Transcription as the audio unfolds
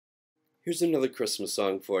Here's another Christmas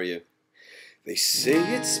song for you. They say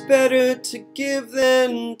it's better to give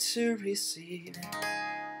than to receive.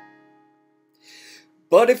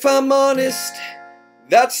 But if I'm honest,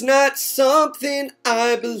 that's not something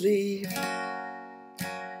I believe.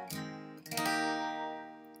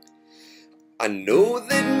 I know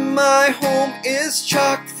that my home is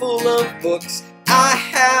chock full of books I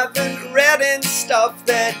haven't read and stuff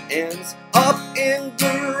that ends up in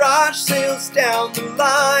garage sales down the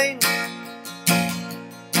line.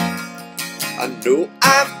 I know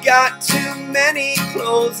I've got too many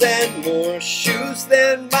clothes and more shoes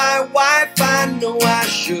than my wife. I know I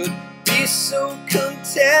should be so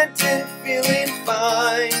content and feeling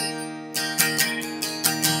fine.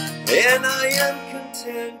 And I am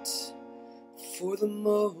content for the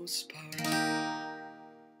most part.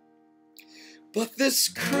 But this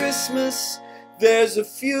Christmas, there's a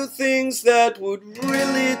few things that would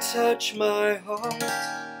really touch my heart.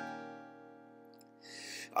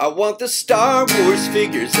 I want the Star Wars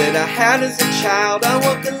figures that I had as a child. I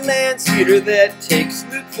want the Landspeeder that takes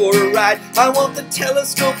Luke for a ride. I want the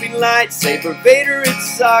telescoping lightsaber Vader, it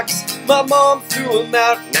sucks. My mom threw him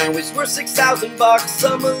out, now he's worth $6,000.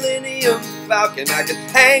 A Millennium Falcon I could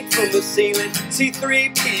hang from the ceiling.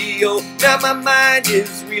 C-3PO, now my mind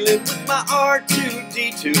is reeling with my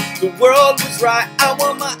R2-D2. The world was right, I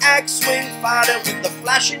want my X-Wing fighter with the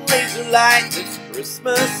flashing laser light. This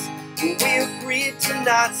Christmas, we agreed to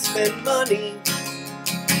not spend money,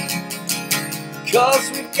 'cause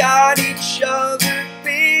we've got each other,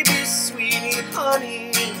 baby, sweetie,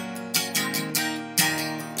 honey.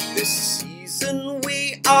 This season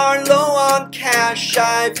we are low on cash.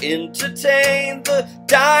 I've entertained the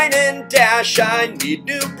dine and dash. I need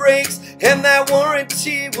new brakes and that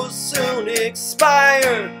warranty will soon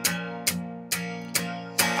expire.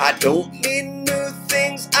 I don't need new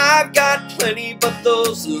things, I've got plenty, but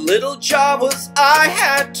those little Jawas, I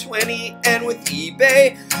had 20. And with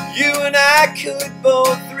eBay, you and I could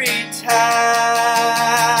both retire.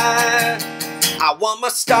 I want my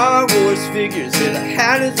Star Wars figures that I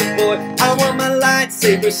had as a boy. I want my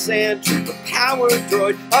lightsaber sandtrooper power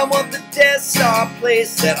droid. I want the Death Star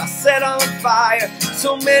place that I set on fire.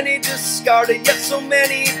 So many discarded, yet so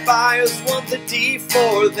many buyers want the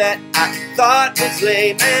D4 that I thought was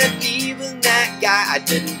lame. And even that guy, I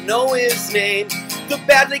didn't know his name. The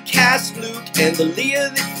badly cast Luke and the Leia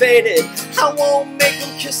that faded. I won't make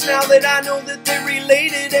them kiss now that I know that they're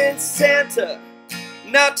related. And Santa,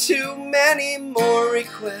 not too many more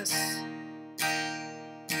requests,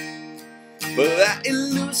 but that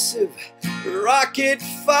elusive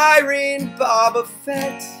rocket-firing Boba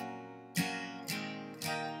Fett,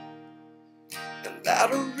 and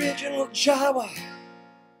that original Jawa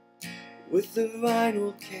with the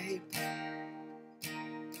vinyl cape,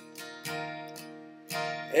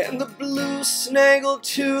 and the blue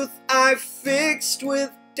snaggletooth I fixed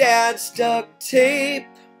with Dad's duct tape.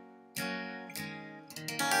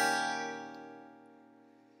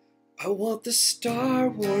 I want the Star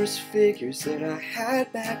Wars figures that I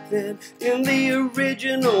had back then in the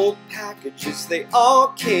original packages they all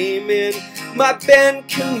came in. My Ben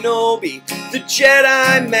Kenobi, the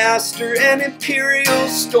Jedi Master, and Imperial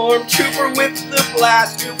Stormtrooper with the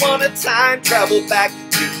blaster. Want to time travel back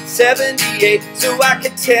to 78 so I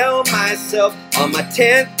could tell myself on my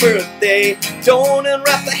 10th birthday, don't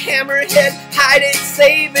unwrap the hammerhead, hide it,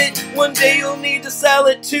 save it. One day you'll need to sell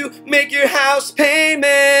it to make your house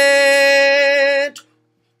payment.